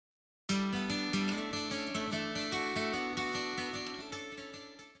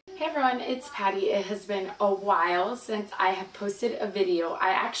Hey everyone, it's Patty. It has been a while since I have posted a video. I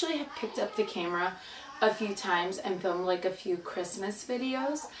actually have picked up the camera a few times and filmed like a few Christmas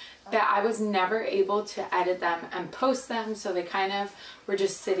videos, but I was never able to edit them and post them, so they kind of were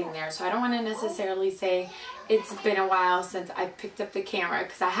just sitting there. So I don't want to necessarily say it's been a while since I picked up the camera,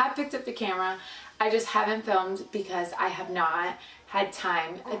 because I have picked up the camera. I just haven't filmed because I have not had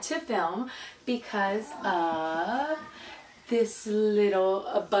time to film because of this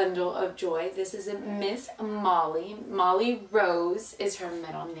little bundle of joy. This is Miss Molly. Molly Rose is her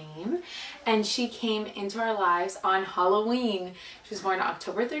middle name, and she came into our lives on Halloween. She was born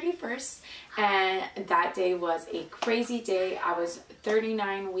October 31st, and that day was a crazy day. I was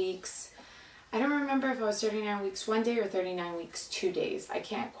 39 weeks. I don't remember if I was 39 weeks one day or 39 weeks 2 days. I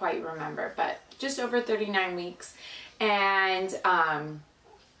can't quite remember, but just over 39 weeks. And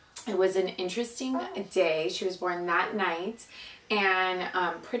it was an interesting day. She was born that night, and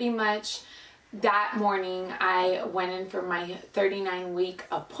pretty much that morning I went in for my 39-week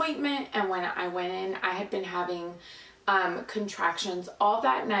appointment, and when I went in, I had been having contractions all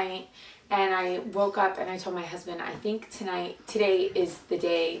that night, and I woke up and I told my husband, I think today is the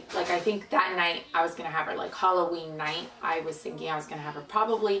day. Like, I think that night I was gonna have her, like Halloween night. I was thinking I was gonna have her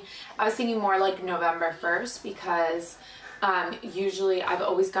I was thinking more like November 1st, because usually I've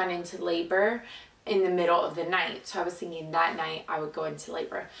always gone into labor in the middle of the night. So I was thinking that night I would go into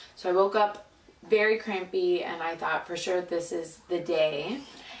labor. So I woke up very crampy, and I thought for sure this is the day.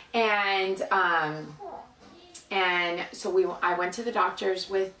 And so I went to the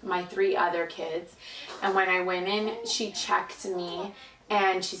doctor's with my 3 other kids, and when I went in, she checked me,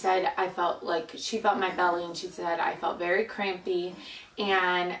 and she said she felt my belly, and she said I felt very crampy,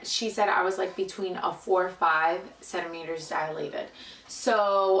 and she said I was like between a 4 or 5 centimeters dilated.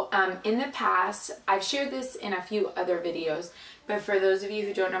 So in the past, I've shared this in a few other videos, but for those of you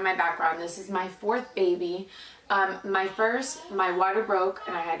who don't know my background, this is my 4th baby. My first, my water broke,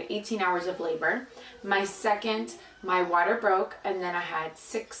 and I had 18 hours of labor. My second, my water broke, and then I had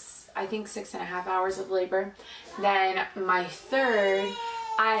 6.5 hours of labor. Then my third,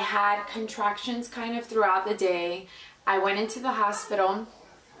 I had contractions kind of throughout the day. I went into the hospital,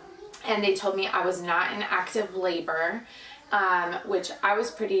 and they told me I was not in active labor, which I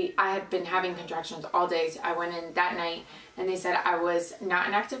had been having contractions all day. So I went in that night, and they said I was not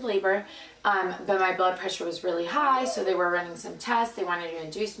in active labor, but my blood pressure was really high, so they were running some tests. They wanted to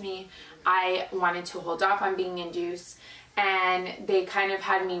induce me. I wanted to hold off on being induced, and they kind of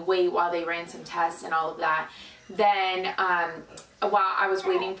had me wait while they ran some tests and all of that. Then while I was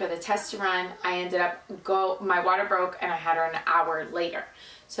waiting for the test to run, I ended up my water broke, and I had her an hour later.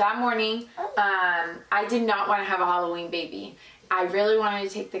 So that morning, I did not want to have a Halloween baby. I really wanted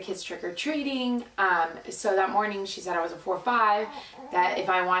to take the kids trick-or-treating. So that morning, she said I was a 4-5, that if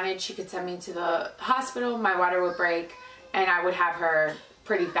I wanted, she could send me to the hospital, my water would break, and I would have her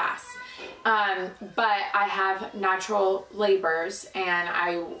pretty fast. But I have natural labors, and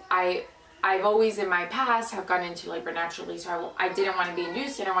I've always in my past have gone into labor naturally, so I didn't want to be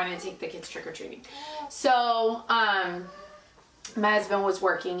induced, and I wanted to take the kids trick-or-treating. So my husband was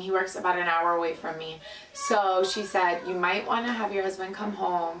working. He works about an hour away from me. So she said, you might want to have your husband come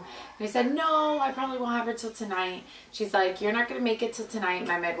home. And I said, no, I probably won't have her till tonight. She's like, you're not going to make it till tonight.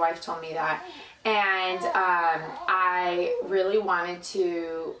 My midwife told me that. And I really wanted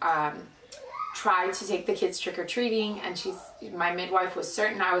to try to take the kids trick-or-treating, and my midwife was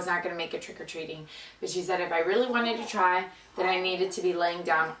certain I was not going to make it trick-or-treating, but she said if I really wanted to try, then I needed to be laying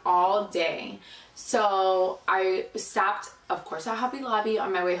down all day. So I stopped, of course, at Hobby Lobby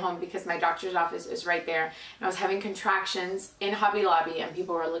on my way home, because my doctor's office is right there, and I was having contractions in Hobby Lobby, and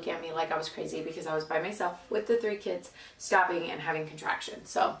people were looking at me like I was crazy because I was by myself with the 3 kids stopping and having contractions.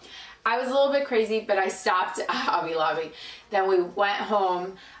 So I was a little bit crazy, but I stopped at Hobby Lobby. Then we went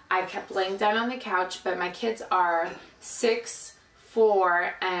home. I kept laying down on the couch, but my kids are 6,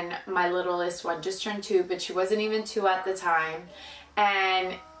 4, and my littlest one just turned 2, but she wasn't even 2 at the time.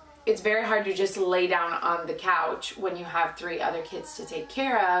 And it's very hard to just lay down on the couch when you have 3 other kids to take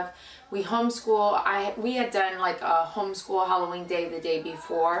care of. We homeschool. We had done like a homeschool Halloween day the day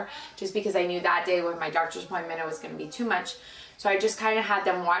before, just because I knew that day with my doctor's appointment it was going to be too much. So I just kind of had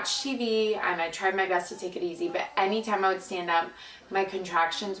them watch TV, and I tried my best to take it easy, but anytime I would stand up, my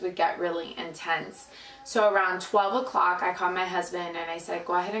contractions would get really intense. So around 12 o'clock, I called my husband, and I said,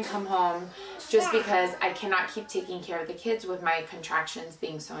 go ahead and come home, just because I cannot keep taking care of the kids with my contractions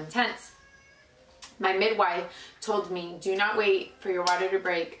being so intense. My midwife told me, do not wait for your water to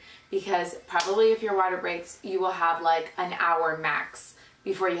break, because probably if your water breaks, you will have like an hour max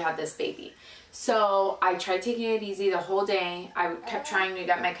before you have this baby. So I tried taking it easy the whole day. I kept trying to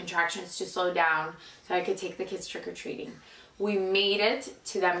get my contractions to slow down so I could take the kids trick-or-treating. We made it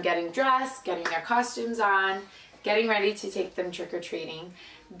to them getting dressed, getting their costumes on, getting ready to take them trick-or-treating.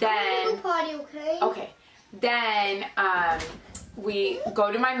 Then, party, okay? Okay. Then we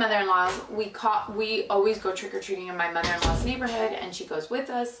go to my mother-in-law's. We always go trick-or-treating in my mother-in-law's neighborhood, and she goes with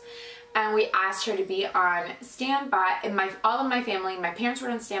us. And we asked her to be on standby. And all of my family, my parents were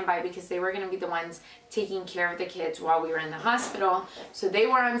on standby because they were going to be the ones taking care of the kids while we were in the hospital. So they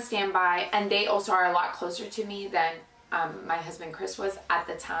were on standby, and they also are a lot closer to me than my husband Chris was at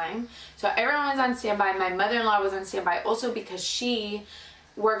the time. So everyone was on standby. My mother-in-law was on standby also because she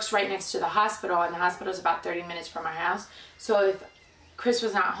works right next to the hospital, and the hospital is about 30 minutes from our house. So if Chris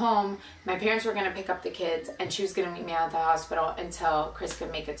was not home, my parents were going to pick up the kids, and she was going to meet me at the hospital until Chris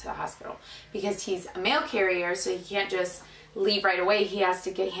could make it to the hospital, because he's a mail carrier, so he can't just leave right away. He has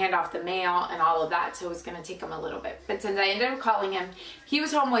to hand off the mail and all of that, so it was going to take him a little bit. But since I ended up calling him, he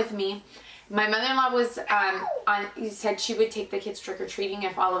was home with me. My mother-in-law was he said she would take the kids trick-or-treating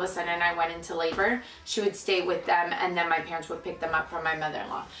if all of a sudden I went into labor. She would stay with them, and then my parents would pick them up from my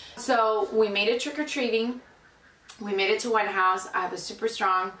mother-in-law. So we made it trick-or-treating. We made it to one house. I have a super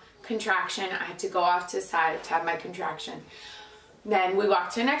strong contraction. I had to go off to the side to have my contraction. Then we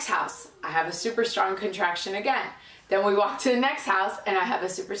walked to the next house. I have a super strong contraction again. Then we walked to the next house, and I have a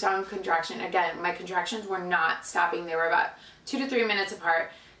super strong contraction again. My contractions were not stopping. They were about 2 to 3 minutes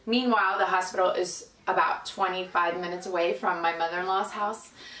apart. Meanwhile, the hospital is about 25 minutes away from my mother-in-law's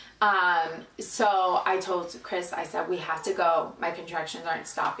house. So I told Chris, I said, we have to go. My contractions aren't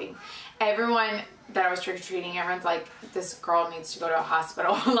stopping. Everyone that I was trick-or-treating, everyone's like, this girl needs to go to a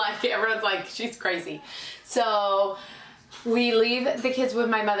hospital. Like, everyone's like, she's crazy. So we leave the kids with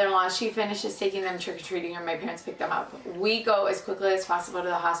my mother-in-law. She finishes taking them trick-or-treating, and my parents pick them up. We go as quickly as possible to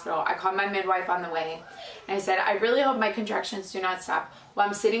the hospital. I called my midwife on the way, and I said, I really hope my contractions do not stop. While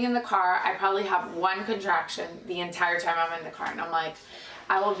I'm sitting in the car, I probably have one contraction the entire time I'm in the car. And I'm like,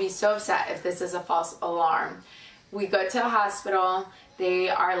 I will be so upset if this is a false alarm. We go to the hospital. They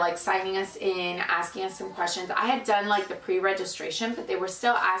are like signing us in, asking us some questions. I had done like the pre-registration, but they were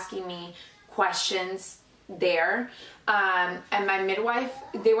still asking me questions there. And my midwife,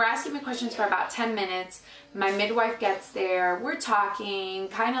 they were asking me questions for about 10 minutes. My midwife gets there. We're talking,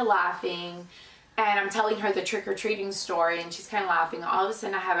 kind of laughing. And I'm telling her the trick-or-treating story, and she's kind of laughing. All of a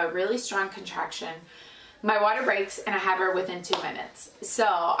sudden, I have a really strong contraction. My water breaks, and I have her within 2 minutes. So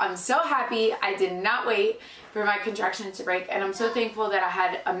I'm so happy. I did not wait for my contraction to break, and I'm so thankful that I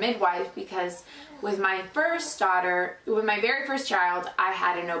had a midwife, because with my first daughter, with my very first child, I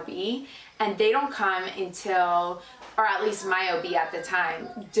had an OB, and they don't come until, or at least my OB at the time,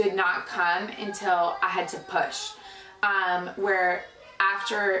 did not come until I had to push. Where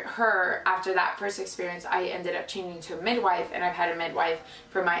after that first experience, I ended up changing to a midwife, and I've had a midwife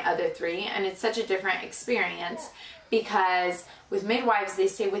for my other 3, and it's such a different experience, because with midwives, they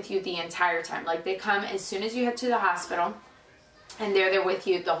stay with you the entire time. Like, they come as soon as you head to the hospital, and they're there with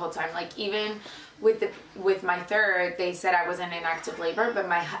you the whole time. Like, even with my third, they said I wasn't in active labor, but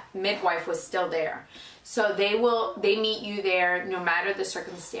my midwife was still there. So they meet you there no matter the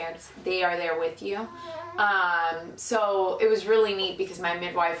circumstance. They are there with you. So it was really neat because my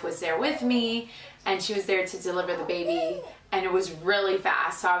midwife was there with me, and she was there to deliver the baby, and it was really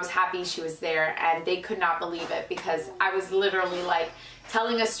fast. So I was happy she was there, and they could not believe it because I was literally like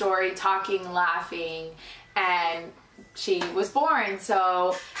telling a story, talking, laughing, and she was born.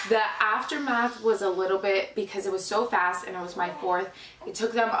 So the aftermath was a little bit, because it was so fast and it was my 4th, it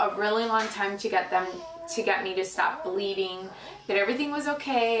took them a really long time to get me to stop bleeding, but everything was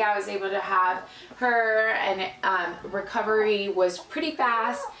okay. I was able to have her, and recovery was pretty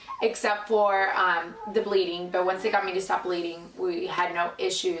fast except for the bleeding. But once they got me to stop bleeding, we had no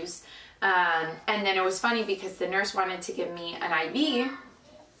issues. And then it was funny because the nurse wanted to give me an IV.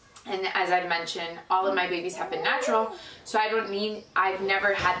 And as I mentioned, all of my babies have been natural, so I've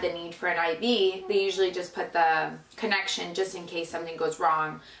never had the need for an IV. They usually just put the connection just in case something goes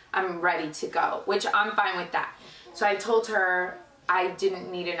wrong. I'm ready to go, which I'm fine with that. So I told her I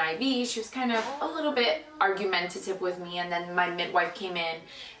didn't need an IV. She was kind of a little bit argumentative with me, and then my midwife came in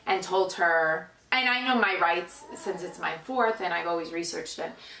and told her, and I know my rights since it's my 4th and I've always researched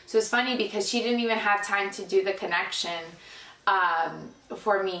it. So it's funny because she didn't even have time to do the connection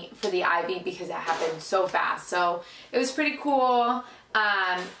for me for the IV because it happened so fast. So it was pretty cool,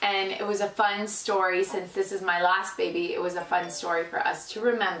 and it was a fun story. Since this is my last baby, it was a fun story for us to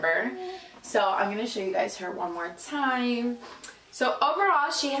remember. So I'm going to show you guys her one more time. So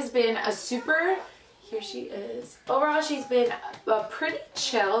overall, she has been a super here she is. Overall, she's been a pretty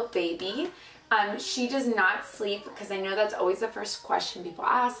chill baby. She does not sleep, because I know that's always the first question people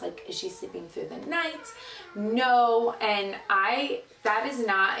ask, like, is she sleeping through the night? No, and that is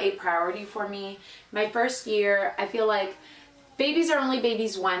not a priority for me. My first year, I feel like babies are only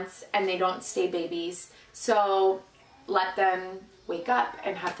babies once and they don't stay babies. So let them wake up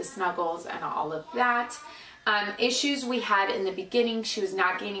and have the snuggles and all of that. Issues we had in the beginning, she was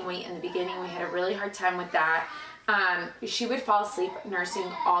not gaining weight in the beginning. We had a really hard time with that. She would fall asleep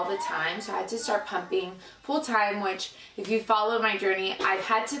nursing all the time, so I had to start pumping full time, which if you follow my journey, I've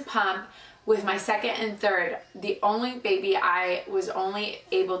had to pump with my second and third. The only baby I was only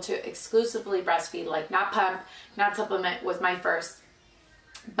able to exclusively breastfeed, like not pump, not supplement, was my first.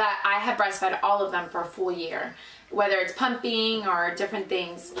 But I have breastfed all of them for a full year. Whether it's pumping or different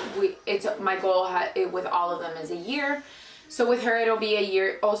things, my goal with all of them is a year. So with her, it'll be a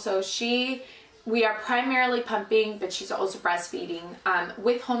year. Also, we are primarily pumping, but she's also breastfeeding.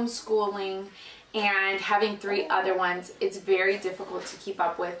 With homeschooling and having 3 other ones, it's very difficult to keep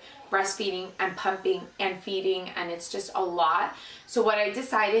up with breastfeeding and pumping and feeding, and it's just a lot. So what I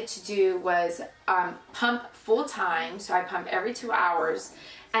decided to do was pump full time. So I pump every 2 hours,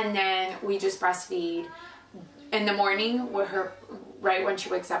 and then we just breastfeed in the morning with her, right when she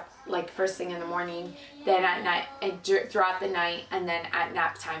wakes up, like first thing in the morning, then at night, and throughout the night, and then at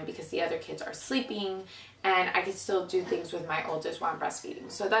nap time, because the other kids are sleeping and I can still do things with my oldest while I'm breastfeeding.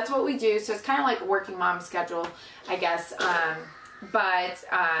 So that's what we do. So it's kind of like a working mom schedule, I guess. But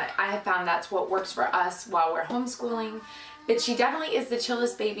I have found that's what works for us while we're homeschooling. But she definitely is the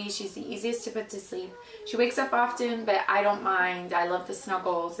chillest baby. She's the easiest to put to sleep. She wakes up often, but I don't mind. I love the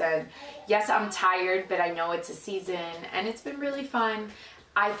snuggles, and yes, I'm tired, but I know it's a season, and it's been really fun.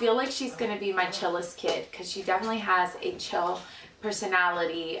 I feel like she's going to be my chillest kid, because she definitely has a chill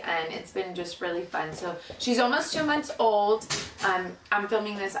personality, and it's been just really fun. So she's almost 2 months old. I'm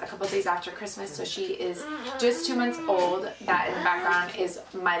filming this a couple days after Christmas, so she is just 2 months old. That in the background is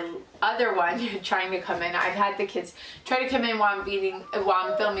my other one trying to come in. I've had the kids try to come in while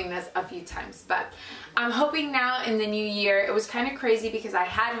I'm filming this a few times, but I'm hoping now in the new year. It was kind of crazy because I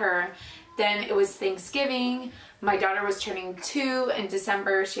had her, then it was Thanksgiving. My daughter was turning 2 in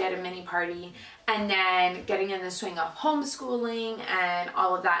December. She had a mini party, and then getting in the swing of homeschooling and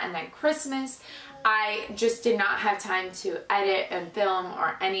all of that, and then Christmas. I just did not have time to edit and film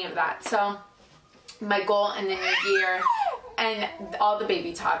or any of that. So my goal in the new year, and all the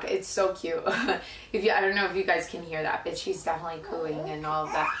baby talk, it's so cute. I don't know if you guys can hear that, but she's definitely cooing and all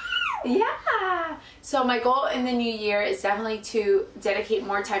of that. Yeah. So my goal in the new year is definitely to dedicate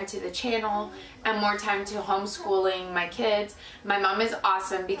more time to the channel and more time to homeschooling my kids. My mom is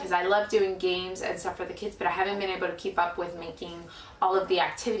awesome because I love doing games and stuff for the kids, but I haven't been able to keep up with making all of the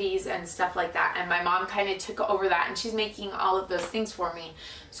activities and stuff like that. And my mom kind of took over that, and she's making all of those things for me.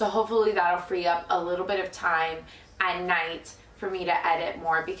 So hopefully that'll free up a little bit of time at night for me to edit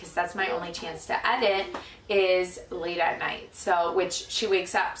more, because that's my only chance to edit is late at night, so which she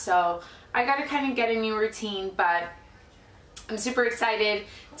wakes up. So I gotta kind of get a new routine, but I'm super excited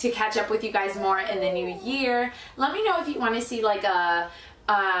to catch up with you guys more in the new year. Let me know if you want to see like a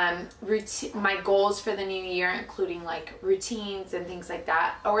routine, my goals for the new year, including like routines and things like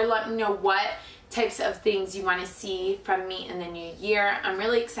that, or let me know what types of things you want to see from me in the new year. I'm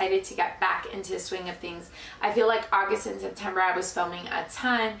really excited to get back into the swing of things. I feel like August and September I was filming a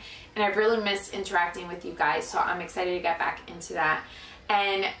ton, and I've really missed interacting with you guys, so I'm excited to get back into that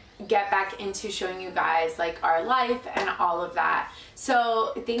and get back into showing you guys like our life and all of that.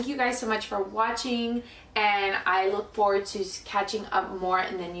 So thank you guys so much for watching, and I look forward to catching up more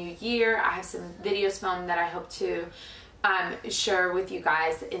in the new year. I have some videos filmed that I hope to share with you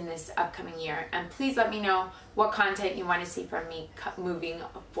guys in this upcoming year, and please let me know what content you want to see from me moving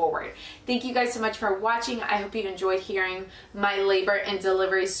forward. Thank you guys so much for watching. I hope you enjoyed hearing my labor and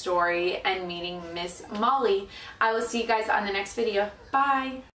delivery story and meeting Miss Molly. I will see you guys on the next video.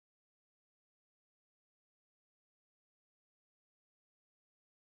 Bye.